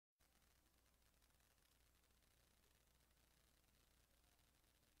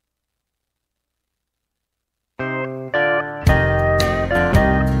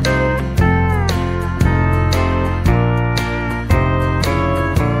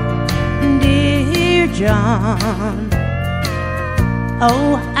John.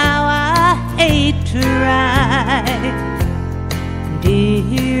 Oh, how I hate to write,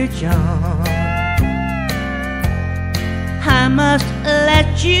 dear John. I must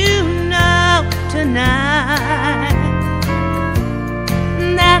let you know tonight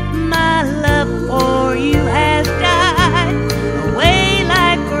that my love for you has died away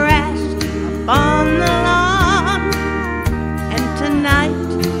like grass upon the lawn. And tonight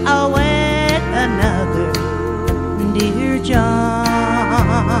I'll wed another, dear John.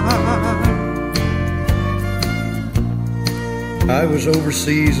 I was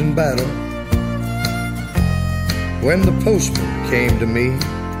overseas in battle when the postman came to me,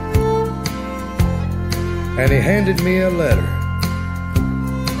 and he handed me a letter.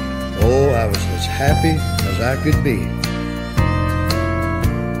 Oh, I was as happy as I could be,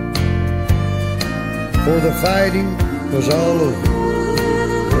 for the fighting was all over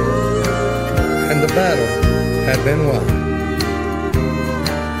and the battle had been won.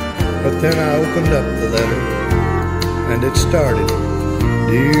 But then I opened up the letter and it started,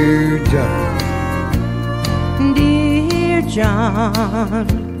 Dear John. Dear John,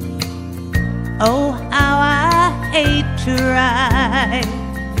 oh, how I hate to write,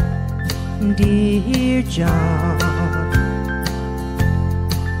 dear John.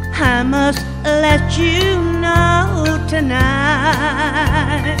 I must let you know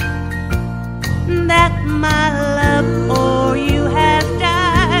tonight that my love for you has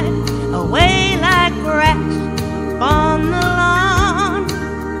died away like grass upon the lawn.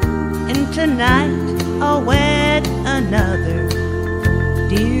 And tonight I'll wed another,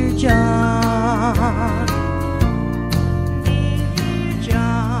 dear John. Dear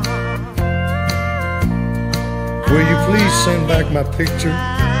John. Will you please send back my picture?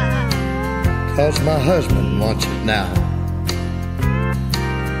 'Cause my husband wants it now.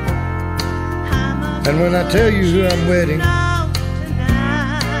 And when I tell you who I'm wedding,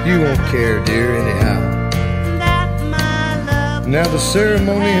 you won't care, dear, anyhow. Now the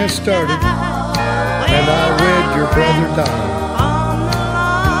ceremony has started, and I'll wed your brother Don.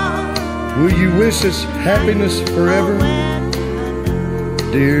 Will you wish us happiness forever,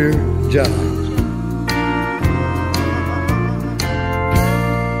 dear John?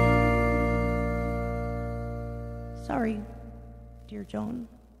 Sorry, dear John.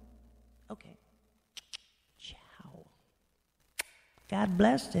 Okay. Ciao. God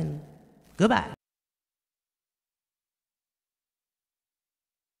bless and goodbye.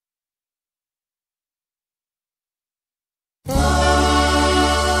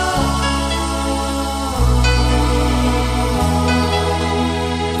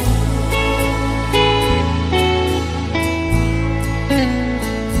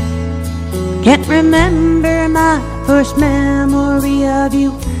 Can't remember my first memory of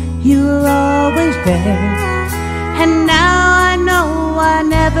you. You were always there. And now I know I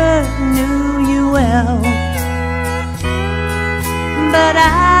never knew you well. But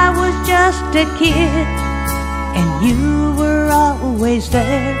I was just a kid, and you were always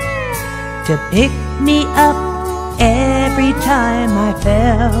there to pick me up every time I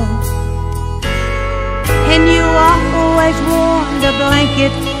fell. And you always warmed a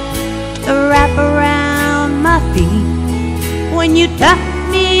blanket to wrap around my feet when you tucked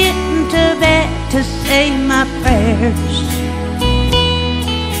me into bed to say my prayers.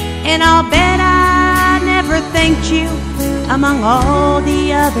 And I'll bet I never thanked you among all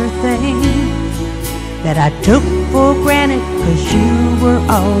the other things that I took for granted, 'cause you were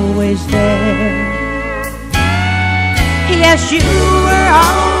always there. Yes, you were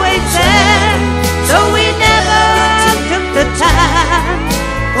always there, so we never took the time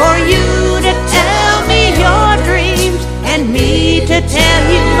for you to tell me your dreams and me to tell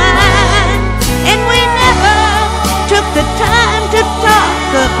you mine. And we never took the time to talk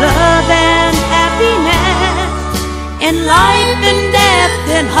of love and happiness, and life and death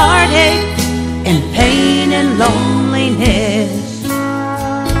and heartache and pain and loneliness.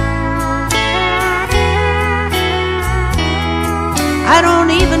 I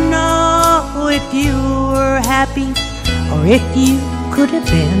don't even know if you were happy, or if you could have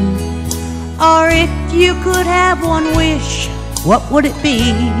been, or if you could have one wish, what would it be?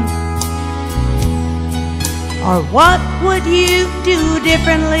 Or what would you do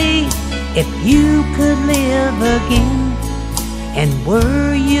differently if you could live again? And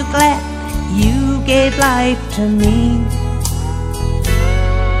were you glad you gave life to me?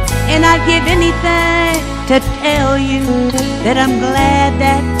 And I'd give anything to tell you that I'm glad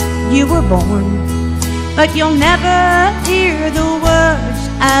that you were born, but you'll never hear the words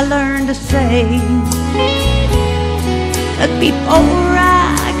I learned to say. But before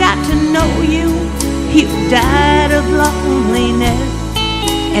I got to know you, you died of loneliness,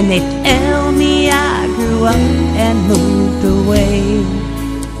 and they tell me I grew up and moved away.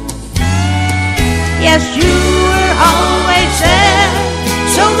 Yes, you were always there,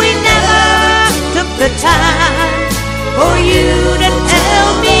 so we never took the time for you to tell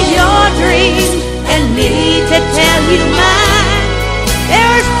me your dreams and me to tell you mine. There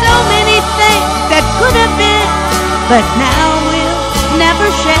are so many things that could have been, but now we'll never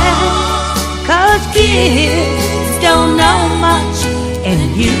share, 'cause kids don't know much, and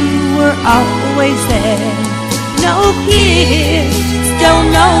you were always there. No, kids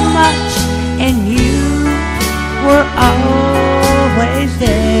don't know much, and you were always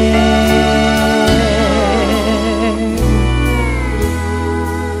there.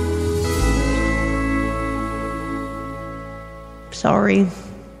 Sorry,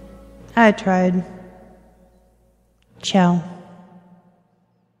 I tried. Ciao.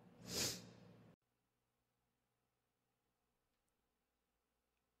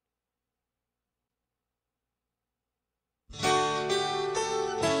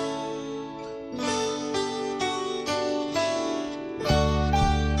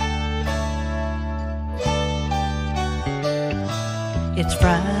 It's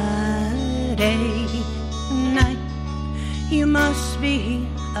Friday night, you must be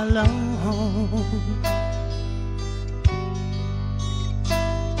alone.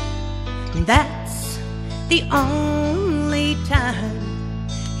 That's the only time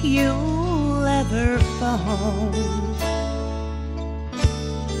you'll ever phone.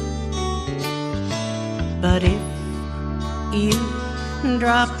 But if you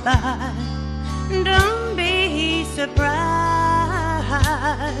drop by, don't be surprised,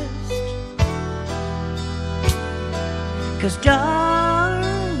 'cause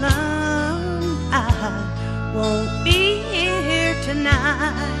darling, I won't be here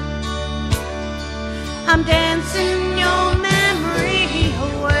tonight. I'm dancing your memory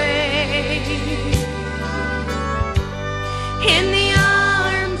away in the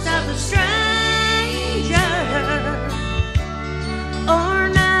arms of a stranger. Or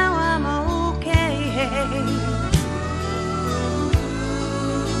now I'm okay.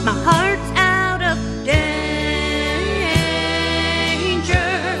 My heart's out of danger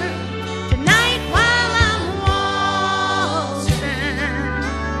tonight while I'm waltzing,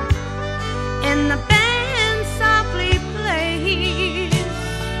 and the band softly plays.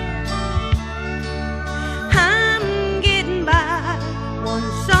 I'm getting by one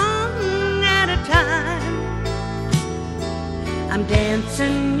song at a time. I'm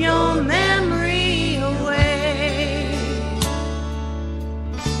dancing your memory away.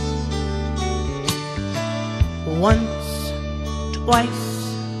 Once, twice,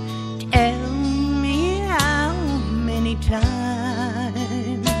 tell me how many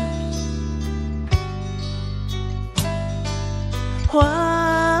times.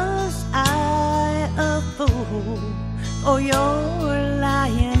 Was I a fool for your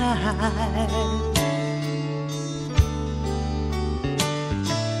lying eyes?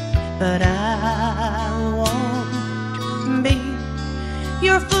 But I won't be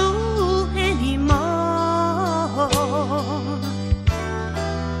your fool anymore.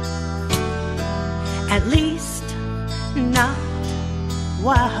 At least not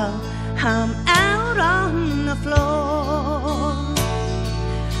while I'm out on the floor.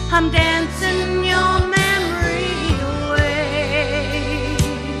 I'm dancing your memory away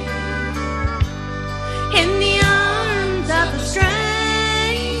in the arms of a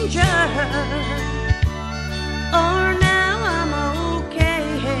stranger. Or now I'm okay.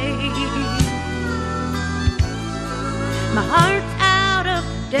 My heart's out of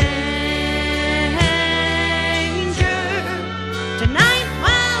danger tonight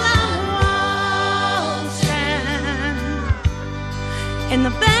while I'm waltzing, and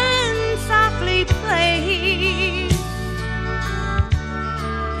the band softly plays.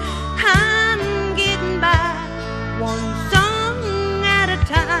 I'm getting by one song at a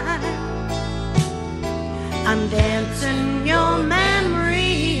time. I'm dancing your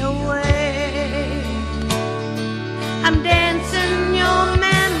memory away. I'm dancing your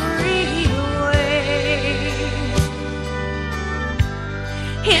memory away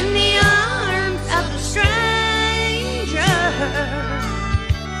in the arms of a stranger.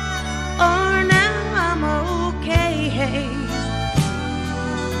 Or now I'm okay.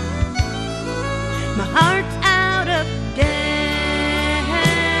 My heart's out of danger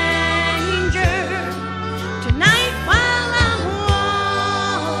tonight while I'm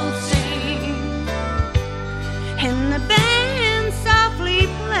waltzing, and the band softly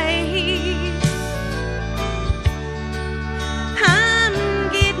plays. I'm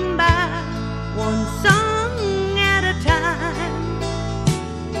getting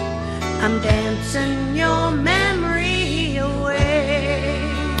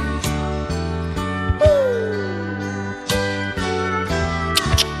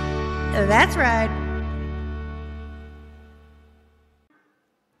That's right.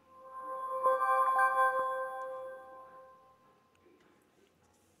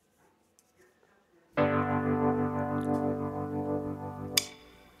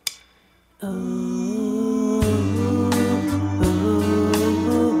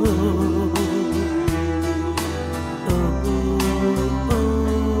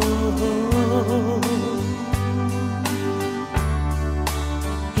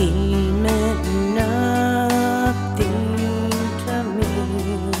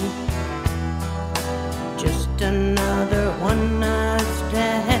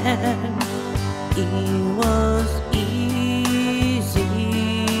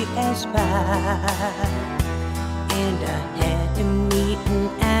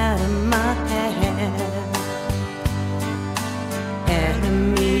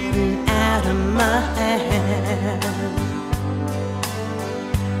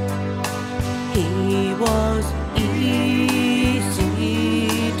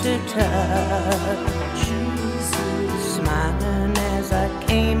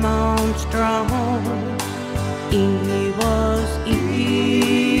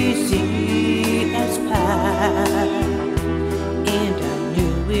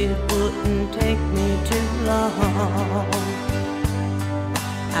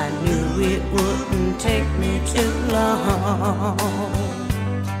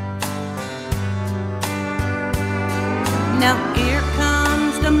 Now here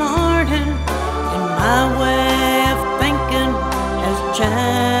comes the morning, and my way of thinking has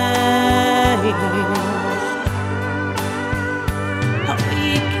changed.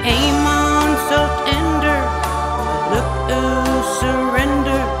 He came on so tender, look who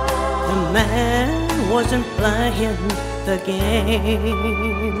surrendered. The man wasn't playing the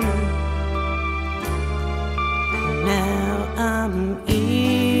game. Now I'm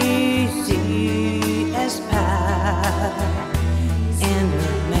easy as pie, and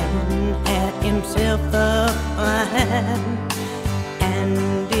the man had himself a plan, and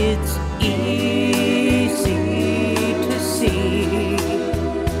it's easy to see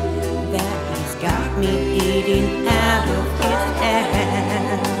that he's got me eating out of his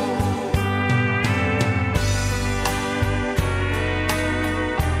hand.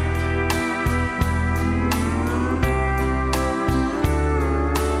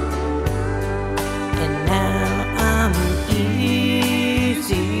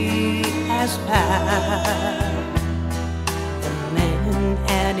 The man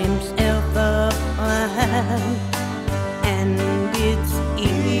had himself a plan, and it's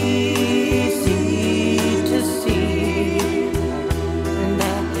easy to see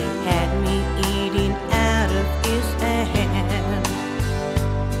that he had me eating out of his hand.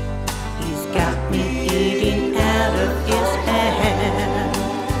 He's got me eating out of his hand.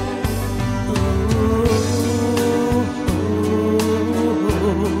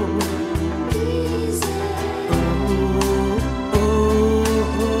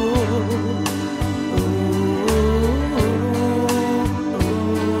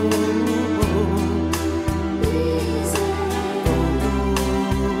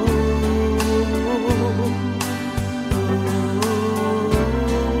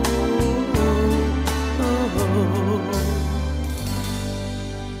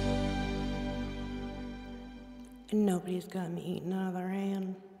 Nobody's got me eating out of their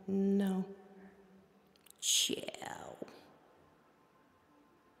hand. No. Ciao.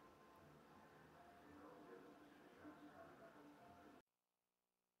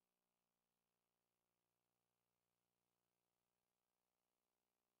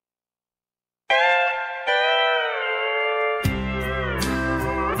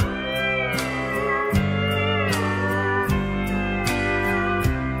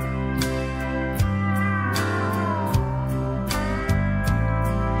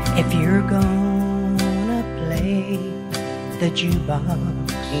 If you're gonna play the jukebox,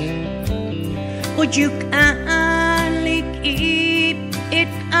 would you kindly keep it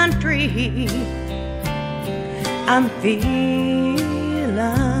country? I'm feeling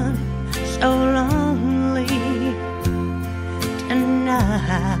so lonely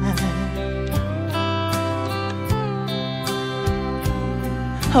tonight.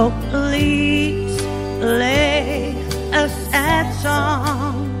 Oh, please play a sad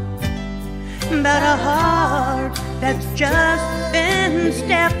song about a heart that's just been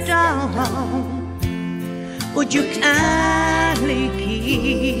stepped on. Would you kindly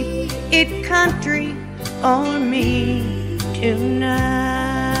keep it country for me tonight?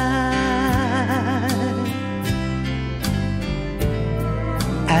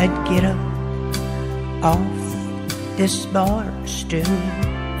 I'd get up off this bar stool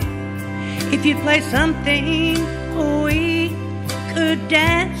if you play something we could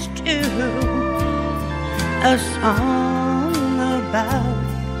dance to, a song about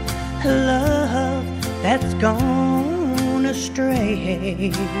love that's gone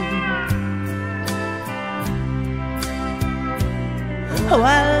astray. Oh,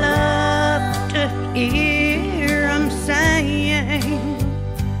 I love to hear 'em saying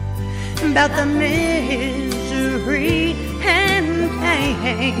about the misery and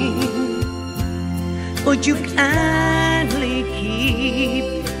pain. Would you kindly keep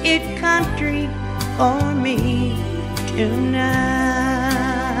it country for me tonight?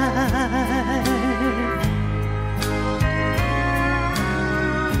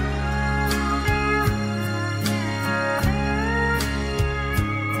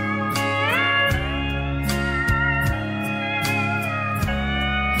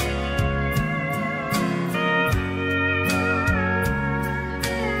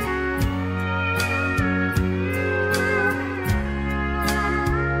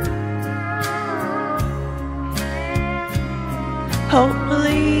 Oh,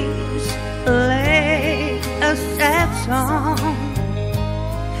 please play a sad song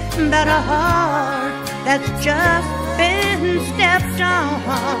about a heart that's just been stepped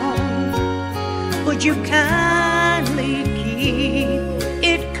on. Would you kindly keep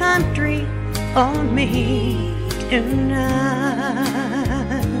it country for me tonight?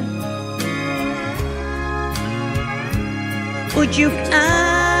 Would you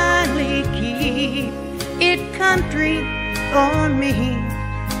kindly keep it country for me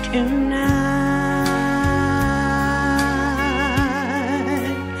tonight?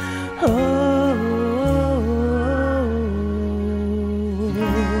 Oh.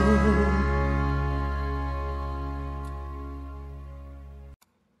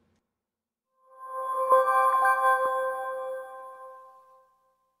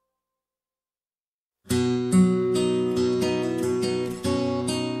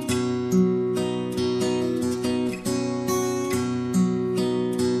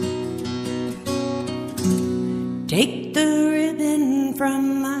 Take the ribbon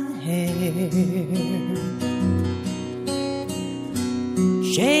from my hair,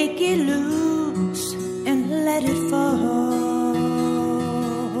 shake it loose and let it fall.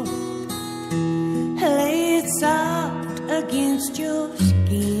 Lay it soft against your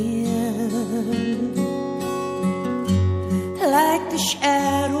skin, like the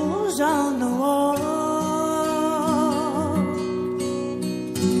shadows on the wall.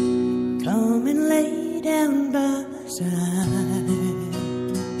 Come and lay down by my side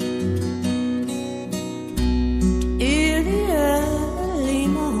in the early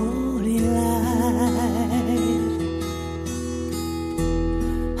morning light.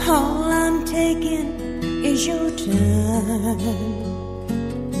 All I'm taking is your time.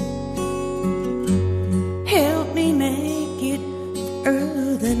 Help me make it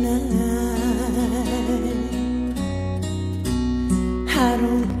through the night. I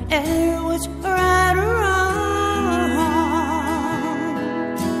don't care what's right or wrong.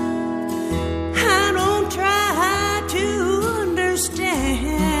 I don't try to understand.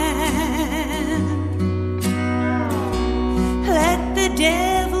 Let the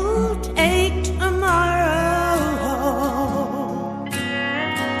devil take tomorrow.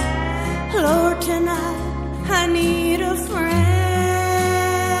 Lord, tonight I need a friend.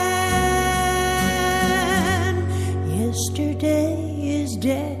 Yesterday is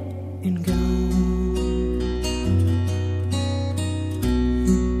dead and gone,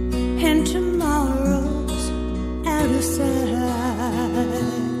 and tomorrow's out of sight.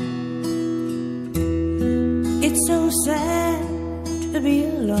 It's so sad to be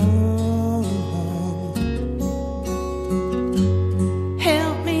alone.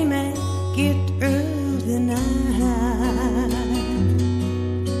 Help me make it through the night.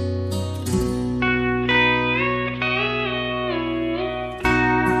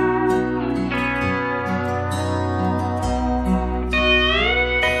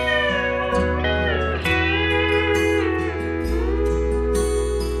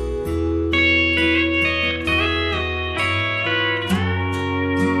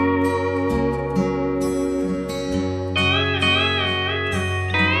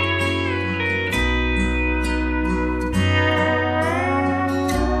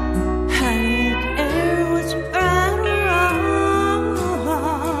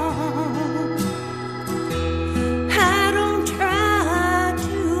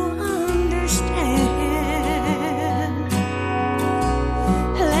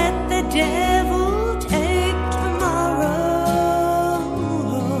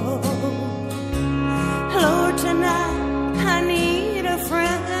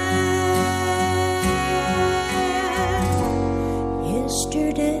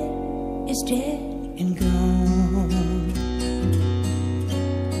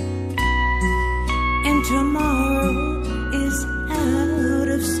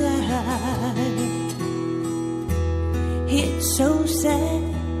 so sad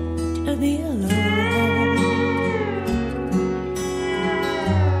to be alone.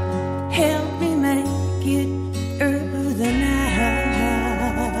 Help me make it through the night.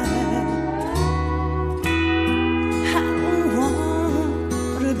 I don't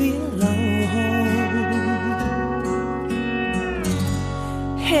want to be alone.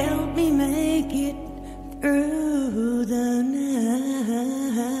 Help me make it through the night.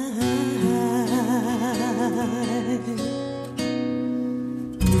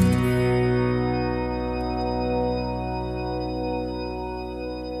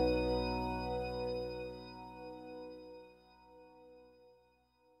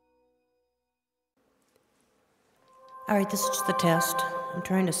 All right, this is just a test. I'm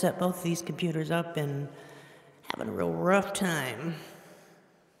trying to set both of these computers up and having a real rough time.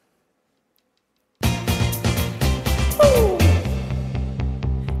 Ooh.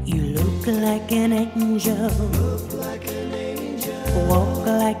 You look like an angel. Look like an angel. Walk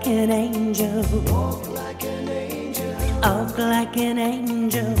like an angel. Walk like an angel. Talk like an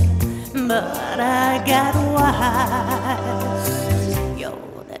angel. But I got wise.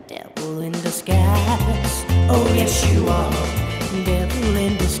 You're the devil in disguise. Oh yes you are, devil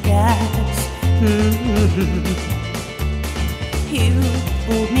in disguise. You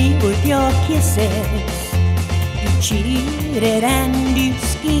fooled me with your kisses. You cheated and you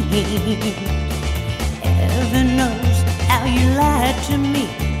schemed. Heaven knows how you lied to me.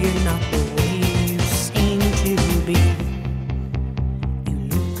 You're not the way you seem to be. You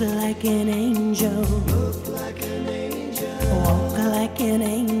look like an angel. Look like an angel. Walk like an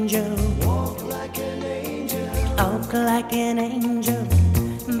angel. Walk like an angel. Talk like an angel.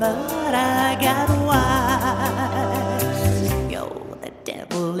 But I got wise. You're the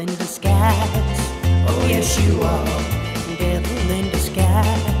devil in disguise. Oh yes you are, devil in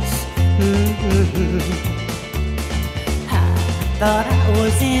disguise. I thought I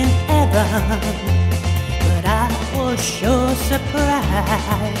was in heaven, but I was sure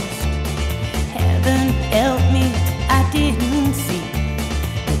surprised. Heaven help me, I didn't see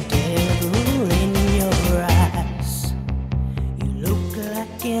the devil in your eyes. You look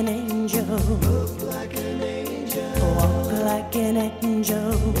like an angel. Look like an angel. Walk like an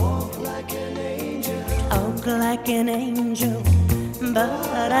angel. Walk like an angel. Talk like an angel.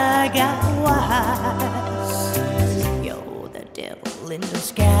 But I got wise. You're the devil in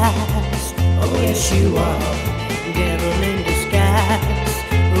disguise. Oh yes you are, devil in disguise.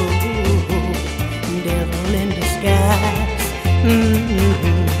 Ooh, devil in disguise.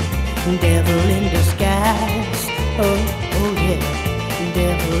 Devil in disguise. Oh yeah,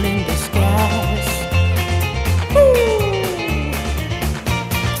 devil in disguise.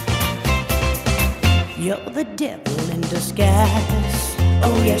 You're the devil in disguise.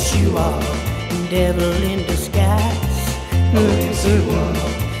 Oh yes you are, devil in disguise. Oh yes you are,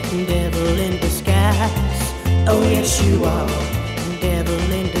 devil in disguise. Oh yes you are,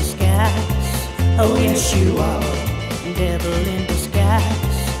 devil in disguise. Oh yes you are, devil in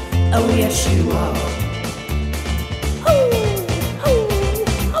disguise. Oh yes you are.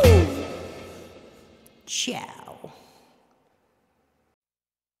 Ciao.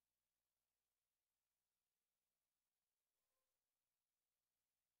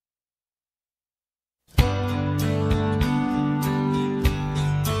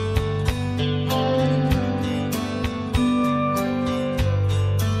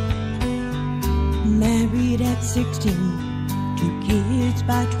 Married at 16, 2 kids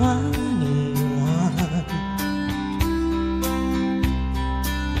by 21.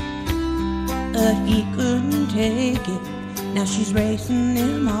 But he couldn't take it, now she's raising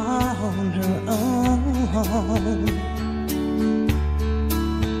them on her own.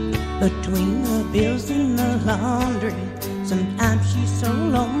 Between the bills and the laundry, sometimes she's so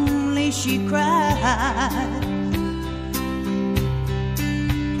lonely she cries.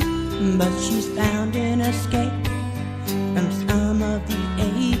 But she's found an escape from some of the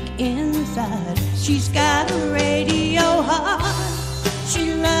ache inside. She's got a radio heart.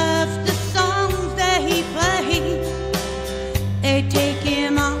 She loves the songs that he plays. They take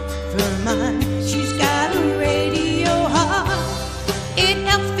him off her mind. She's got a radio heart. It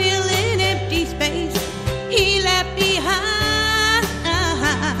helps fill an empty space he left behind.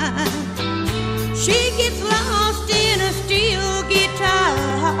 She gets lost in a steel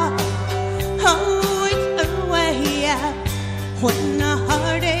guitar. Oh, it's her way out when the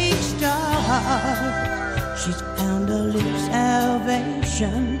heartache starts. She's found a little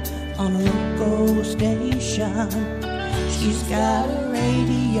salvation on a local station. She's got a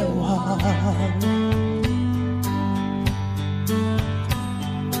radio heart.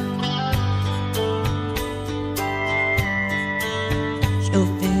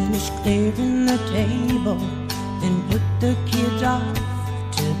 clearing the table and put the kids off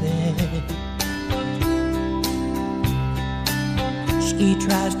to bed. She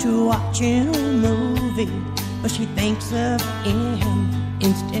tries to watch an old movie, but she thinks of him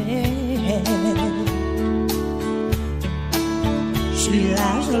instead. She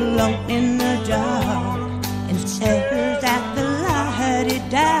lies alone in the dark and stares at the light it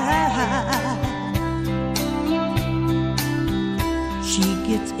died. She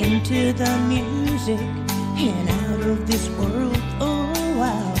gets into the music and out of this world, oh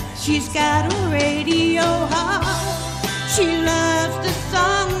wow. She's got a radio heart. She loves the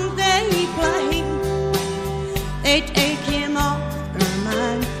songs they play. They take him off her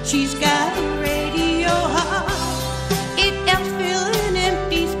mind. She's got a radio heart. It helps fill an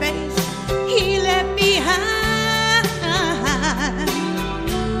empty space he left behind.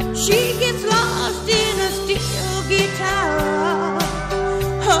 She gets lost in a steel guitar.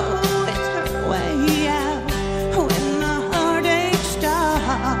 Oh, it's her way out when the heartache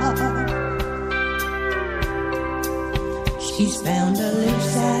starts. She's found a little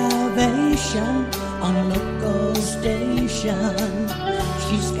salvation on a local station.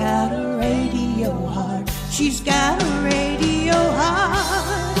 She's got a radio heart. She's got a radio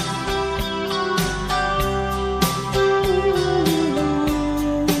heart.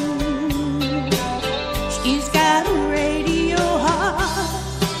 She's got a radio heart.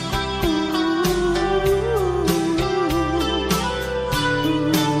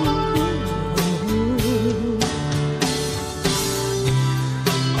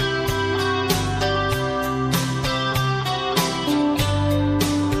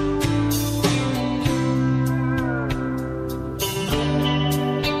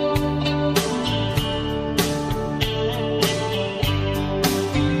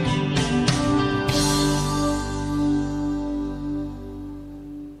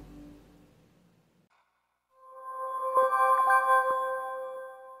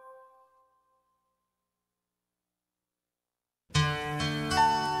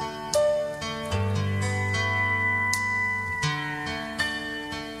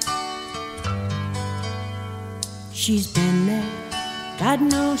 She's been there, God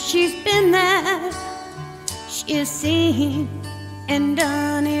knows she's been there. She's seen and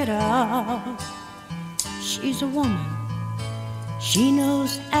done it all. She's a woman, she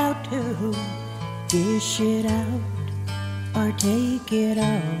knows how to dish it out or take it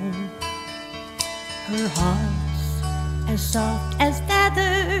all. Her heart's as soft as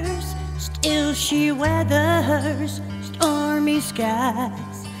feathers, still she weathers stormy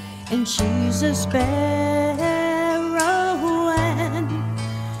skies. And she's a sparrow and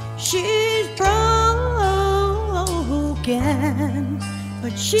she's broken,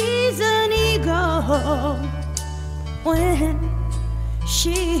 but she's an eagle when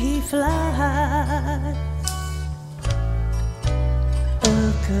she flies.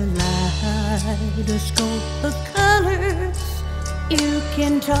 A kaleidoscope of colors you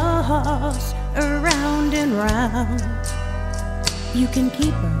can toss around and round. You can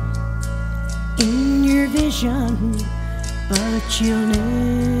keep her in your vision, but you'll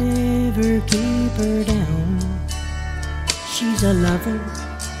never keep her down. She's a lover,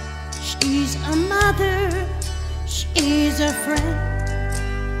 she's a mother, she's a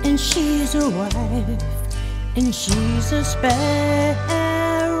friend, and she's a wife, and she's a sparrow,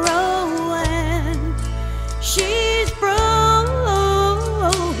 and she's broken,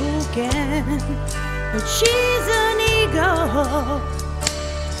 but she's an eagle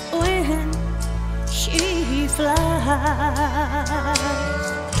when she flies.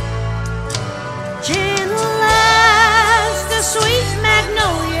 Gentle as the sweet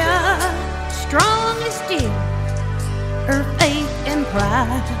magnolia, strong as steel, her faith and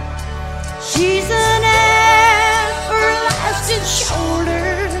pride. She's an everlasting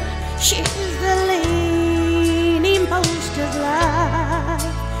shoulder, she's the leaning post of life.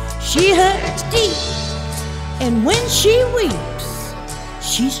 She hurts deep, and when she weeps,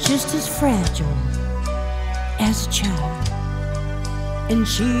 she's just as fragile as a child. And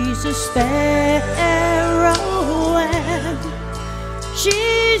she's a sparrow and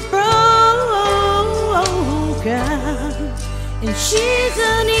she's broken, and she's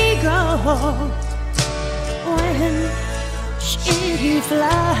an eagle when she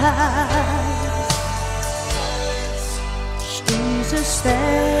flies. She's a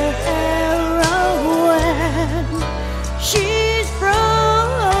sparrow and she's broken,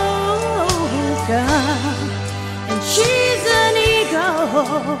 and she's an eagle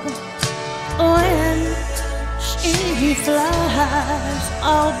when she flies.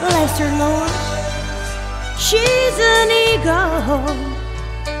 Oh, bless her, Lord. She's an eagle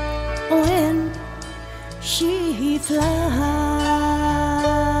when she flies.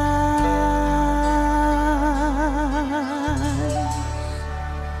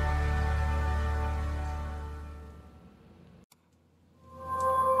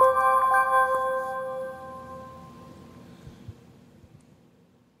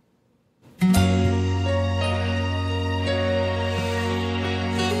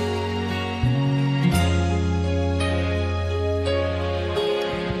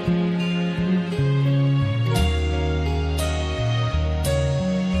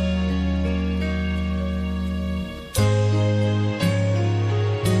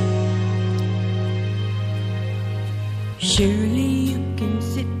 Surely you can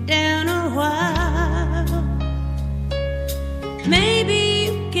sit down a while. Maybe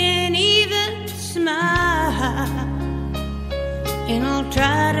you can even smile, and I'll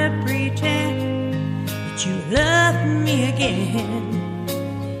try to pretend that you love me again.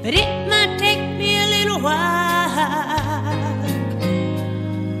 But it might take me a little while.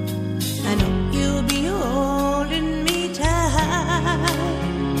 I know you'll be holding me tight.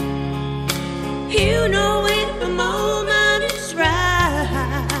 You know when the moment is right.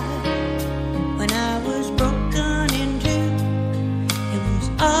 When I was broken in two, it was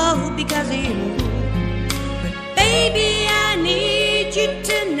all because of you. But baby, I need you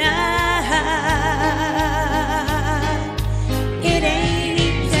tonight. It ain't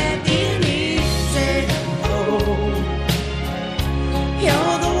easy being easy. Oh,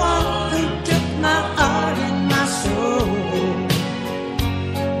 you're the one who took my heart and my soul,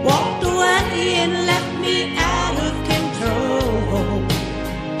 walked away and left me out of control.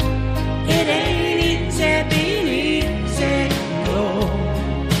 It ain't easy being easy, no.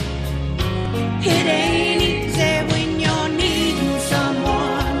 It ain't easy when you're needing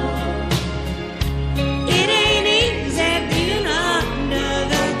someone. It ain't easy being under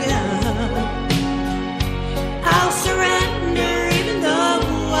the gun. I'll surrender even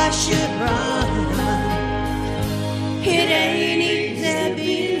though I should run. It ain't easy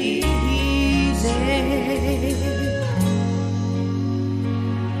being easy.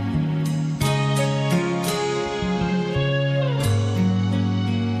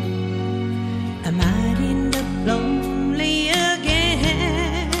 I might end up lonely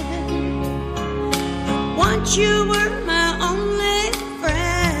again, but once you were my only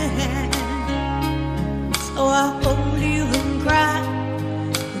friend. So I hold you and cry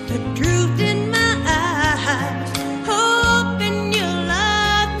with the truth in my eyes, hoping you'll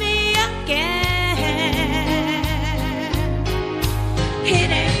love me again. It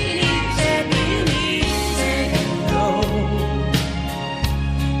ain't easy being easy, no.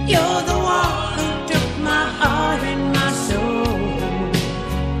 You're the one who took my heart and my soul,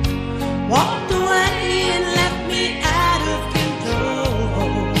 walked away and left me out of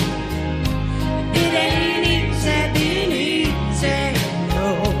control. It ain't easy being easy, no.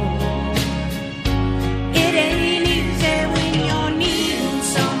 It ain't easy when you're needing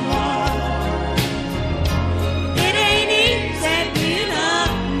someone. It ain't easy being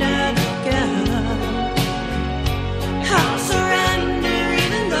under the gun. I'll surrender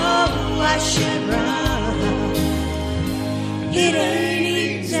even though I should run. It ain't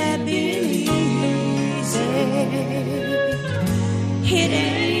easy being easy. It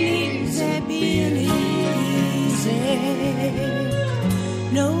ain't easy being easy.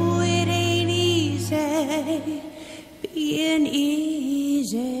 No, it ain't easy being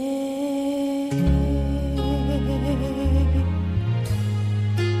easy.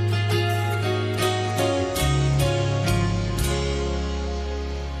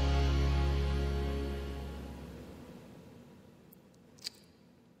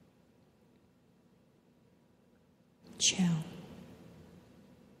 Ciao.